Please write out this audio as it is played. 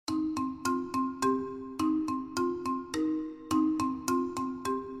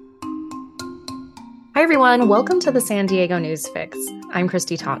Hi, everyone. Welcome to the San Diego News Fix. I'm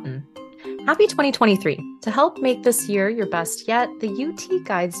Christy Totten. Happy 2023. To help make this year your best yet, the UT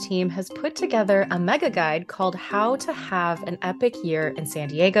Guides team has put together a mega guide called How to Have an Epic Year in San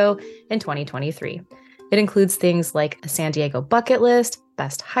Diego in 2023. It includes things like a San Diego bucket list,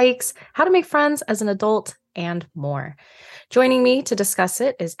 best hikes, how to make friends as an adult, and more. Joining me to discuss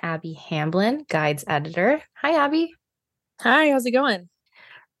it is Abby Hamblin, Guides editor. Hi, Abby. Hi, how's it going?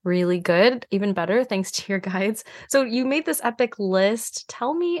 Really good, even better, thanks to your guides. So you made this epic list.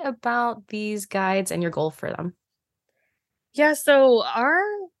 Tell me about these guides and your goal for them. Yeah, so our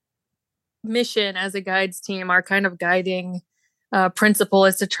mission as a guides team, our kind of guiding principle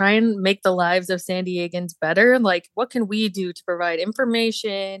is to try and make the lives of San Diegans better. Like, what can we do to provide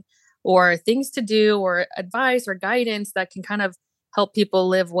information or things to do or advice or guidance that can kind of help people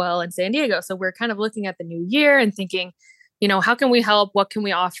live well in San Diego? So we're kind of looking at the new year and thinking, how can we help? What can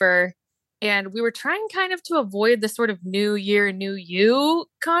we offer? And we were trying kind of to avoid the sort of new year, new you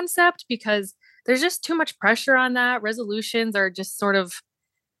concept because there's just too much pressure on that. Resolutions are just sort of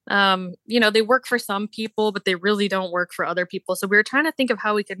they work for some people, but they really don't work for other people. So we were trying to think of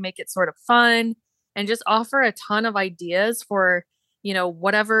how we could make it sort of fun and just offer a ton of ideas for,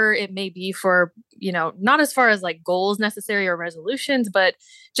 whatever it may be for, not as far as like goals necessary or resolutions, but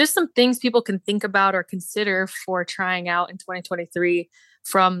just some things people can think about or consider for trying out in 2023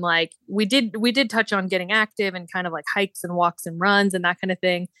 from like we did touch on getting active and kind of like hikes and walks and runs and that kind of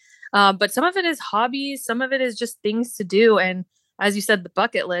thing. But some of it is hobbies, some of it is just things to do. And as you said, the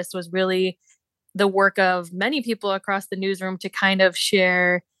bucket list was really the work of many people across the newsroom to kind of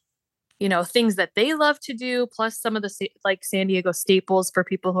share, things that they love to do, plus some of the like San Diego staples for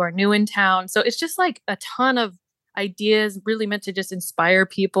people who are new in town. So it's just like a ton of ideas really meant to just inspire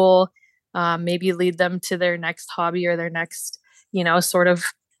people, maybe lead them to their next hobby or their next, sort of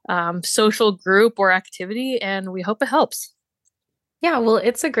social group or activity. And we hope it helps. Yeah, well,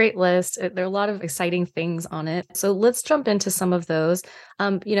 it's a great list. There are a lot of exciting things on it. So let's jump into some of those.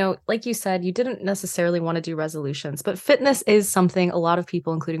 Like you said, you didn't necessarily want to do resolutions, but fitness is something a lot of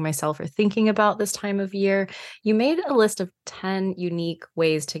people, including myself, are thinking about this time of year. You made a list of 10 unique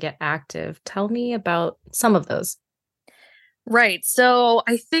ways to get active. Tell me about some of those. Right. So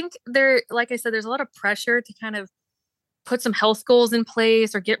I think like I said, there's a lot of pressure to kind of put some health goals in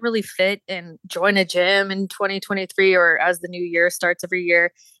place or get really fit and join a gym in 2023 or as the new year starts every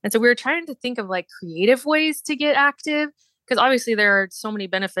year. And so we were trying to think of like creative ways to get active because obviously there are so many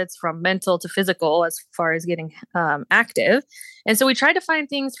benefits from mental to physical as far as getting active. And so we tried to find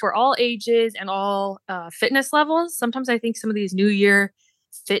things for all ages and all fitness levels. Sometimes I think some of these new year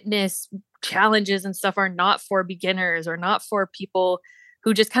fitness challenges and stuff are not for beginners or not for people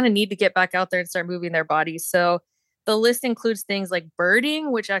who just kind of need to get back out there and start moving their bodies. So the list includes things like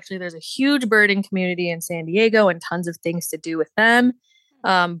birding, which actually there's a huge birding community in San Diego and tons of things to do with them.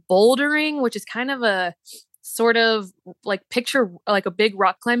 Bouldering, which is kind of a sort of like picture like a big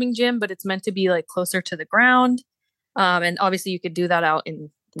rock climbing gym, but it's meant to be like closer to the ground. And obviously you could do that out in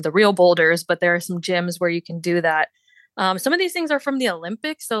the real boulders, but there are some gyms where you can do that. Some of these things are from the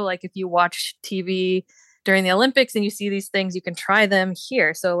Olympics. So like if you watch TV during the Olympics and you see these things, you can try them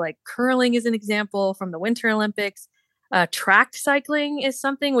here. So like curling is an example from the Winter Olympics. Track cycling is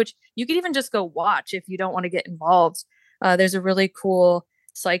something which you could even just go watch if you don't want to get involved. There's a really cool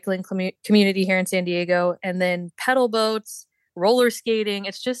cycling community here in San Diego. And then pedal boats, roller skating.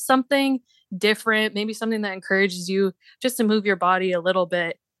 It's just something different, maybe something that encourages you just to move your body a little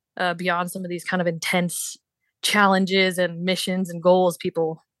bit beyond some of these kind of intense challenges and missions and goals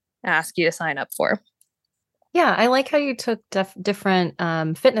people ask you to sign up for. Yeah, I like how you took different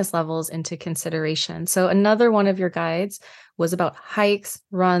fitness levels into consideration. So, another one of your guides was about hikes,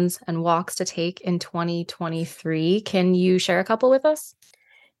 runs, and walks to take in 2023. Can you share a couple with us?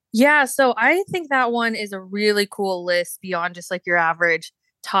 Yeah, so I think that one is a really cool list beyond just like your average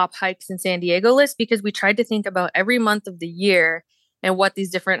top hikes in San Diego list because we tried to think about every month of the year and what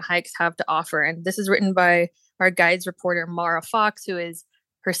these different hikes have to offer. And this is written by our guides reporter, Mara Fox, who is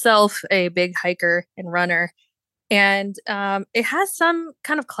herself a big hiker and runner. And it has some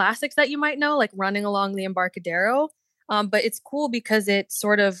kind of classics that you might know, like running along the Embarcadero. But it's cool because it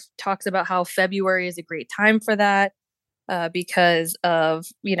sort of talks about how February is a great time for that because of,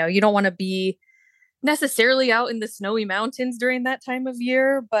 you don't want to be necessarily out in the snowy mountains during that time of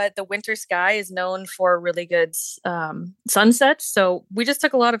year, but the winter sky is known for really good sunsets. So we just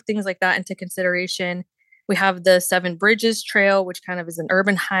took a lot of things like that into consideration. We have the Seven Bridges Trail, which kind of is an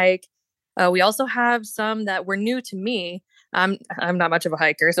urban hike. We also have some that were new to me. I'm not much of a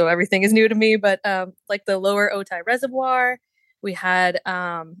hiker, so everything is new to me. But like the Lower Otay Reservoir, we had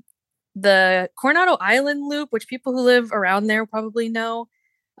the Coronado Island Loop, which people who live around there probably know,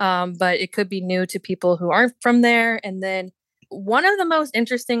 but it could be new to people who aren't from there. And then one of the most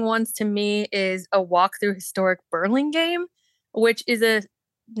interesting ones to me is a walk through historic Burlingame, which is a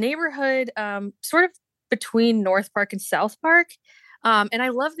neighborhood sort of between North Park and South Park. And I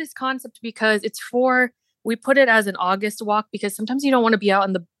love this concept because we put it as an August walk because sometimes you don't want to be out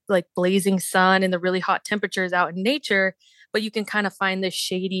in the like blazing sun and the really hot temperatures out in nature, but you can kind of find this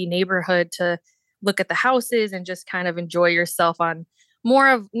shady neighborhood to look at the houses and just kind of enjoy yourself on more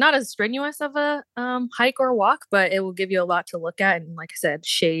of not as strenuous of a hike or walk, but it will give you a lot to look at. And like I said,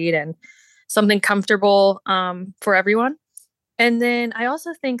 shade and something comfortable for everyone. And then I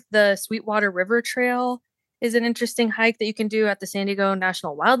also think the Sweetwater River Trail is an interesting hike that you can do at the San Diego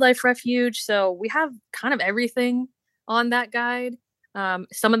National Wildlife Refuge. So we have kind of everything on that guide.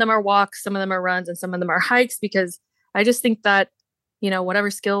 Some of them are walks, some of them are runs, and some of them are hikes because I just think that, whatever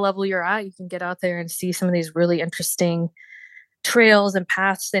skill level you're at, you can get out there and see some of these really interesting trails and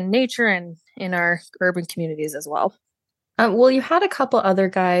paths in nature and in our urban communities as well. Well, you had a couple other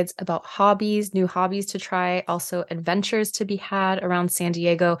guides about hobbies, new hobbies to try, also adventures to be had around San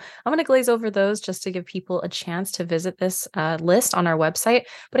Diego. I'm going to glaze over those just to give people a chance to visit this list on our website.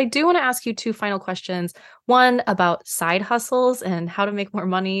 But I do want to ask you two final questions. One about side hustles and how to make more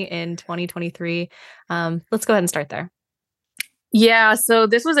money in 2023. Let's go ahead and start there. Yeah, so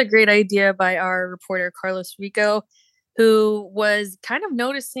this was a great idea by our reporter, Carlos Rico, who was kind of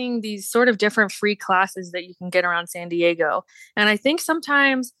noticing these sort of different free classes that you can get around San Diego. And I think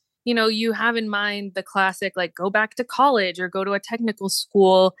sometimes, you have in mind the classic, like go back to college or go to a technical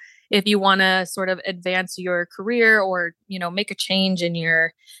school if you want to sort of advance your career or, make a change in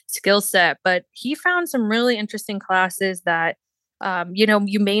your skill set. But he found some really interesting classes that,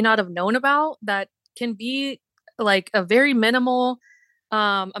 you may not have known about that can be like a very minimal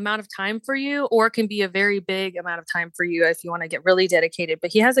amount of time for you, or it can be a very big amount of time for you if you want to get really dedicated.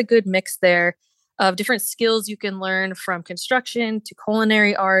 But he has a good mix there of different skills you can learn from construction to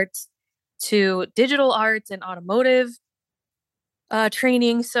culinary arts to digital arts and automotive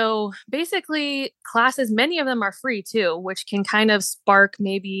training. So basically, classes, many of them are free too, which can kind of spark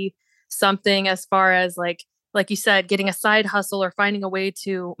maybe something as far as like you said, getting a side hustle or finding a way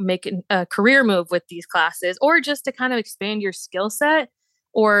to make a career move with these classes, or just to kind of expand your skill set,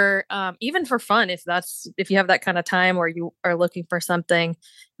 or even for fun, if you have that kind of time, or you are looking for something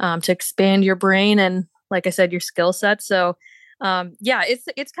to expand your brain and, like I said, your skill set. So yeah, it's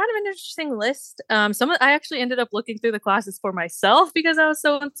kind of an interesting list. I actually ended up looking through the classes for myself because I was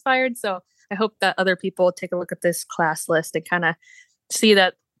so inspired. So I hope that other people take a look at this class list and kind of see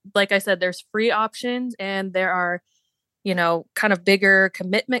that, like I said, there's free options and there are, kind of bigger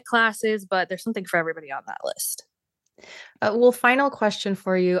commitment classes, but there's something for everybody on that list. Well, final question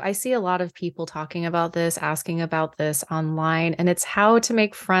for you. I see a lot of people talking about this, asking about this online, and it's how to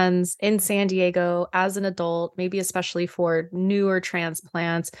make friends in San Diego as an adult, maybe especially for newer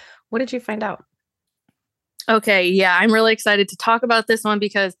transplants. What did you find out? Okay, yeah, I'm really excited to talk about this one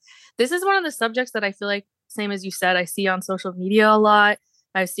because this is one of the subjects that I feel like, same as you said, I see on social media a lot.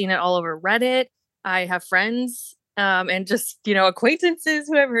 I've seen it all over Reddit. I have friends and just, acquaintances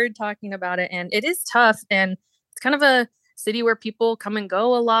who have heard talking about it. And it is tough. And it's kind of a city where people come and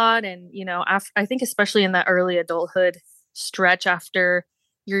go a lot. And, I think especially in that early adulthood stretch after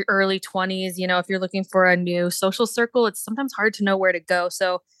your early 20s, if you're looking for a new social circle, it's sometimes hard to know where to go.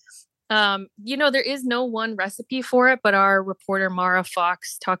 So, there is no one recipe for it, but our reporter Mara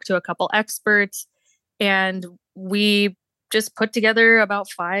Fox talked to a couple experts and we just put together about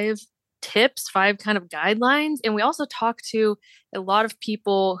 5 tips, 5 kind of guidelines. And we also talked to a lot of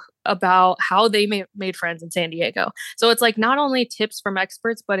people about how they made friends in San Diego. So it's like not only tips from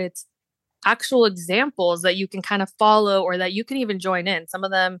experts, but it's actual examples that you can kind of follow or that you can even join in. Some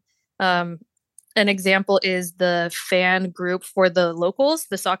of them, an example is the fan group for the locals,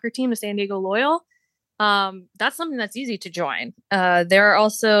 the soccer team, the San Diego Loyal. That's something that's easy to join. There are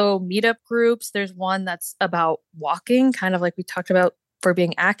also meetup groups. There's one that's about walking, kind of like we talked about for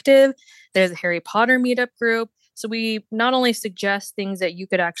being active. There's a Harry Potter meetup group. So we not only suggest things that you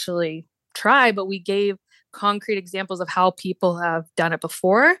could actually try, but we gave concrete examples of how people have done it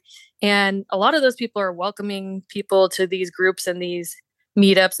before. And a lot of those people are welcoming people to these groups and these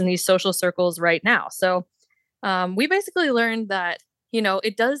meetups and these social circles right now. So we basically learned that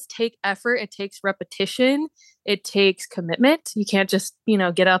it does take effort. It takes repetition. It takes commitment. You can't just,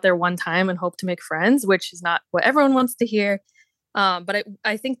 get out there one time and hope to make friends, which is not what everyone wants to hear. But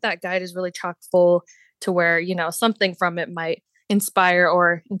I think that guide is really chock full to where, something from it might inspire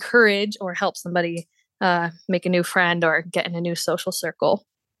or encourage or help somebody make a new friend or get in a new social circle.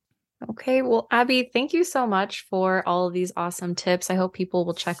 Okay, well, Abby, thank you so much for all of these awesome tips. I hope people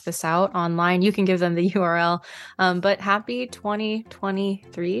will check this out online. You can give them the URL. But happy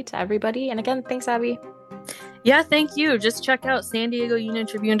 2023 to everybody. And again, thanks, Abby. Yeah, thank you. Just check out san diego union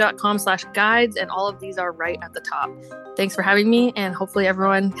tribune.com/guides, and all of these are right at the top. Thanks for having me, and hopefully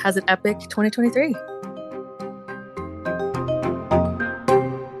everyone has an epic 2023.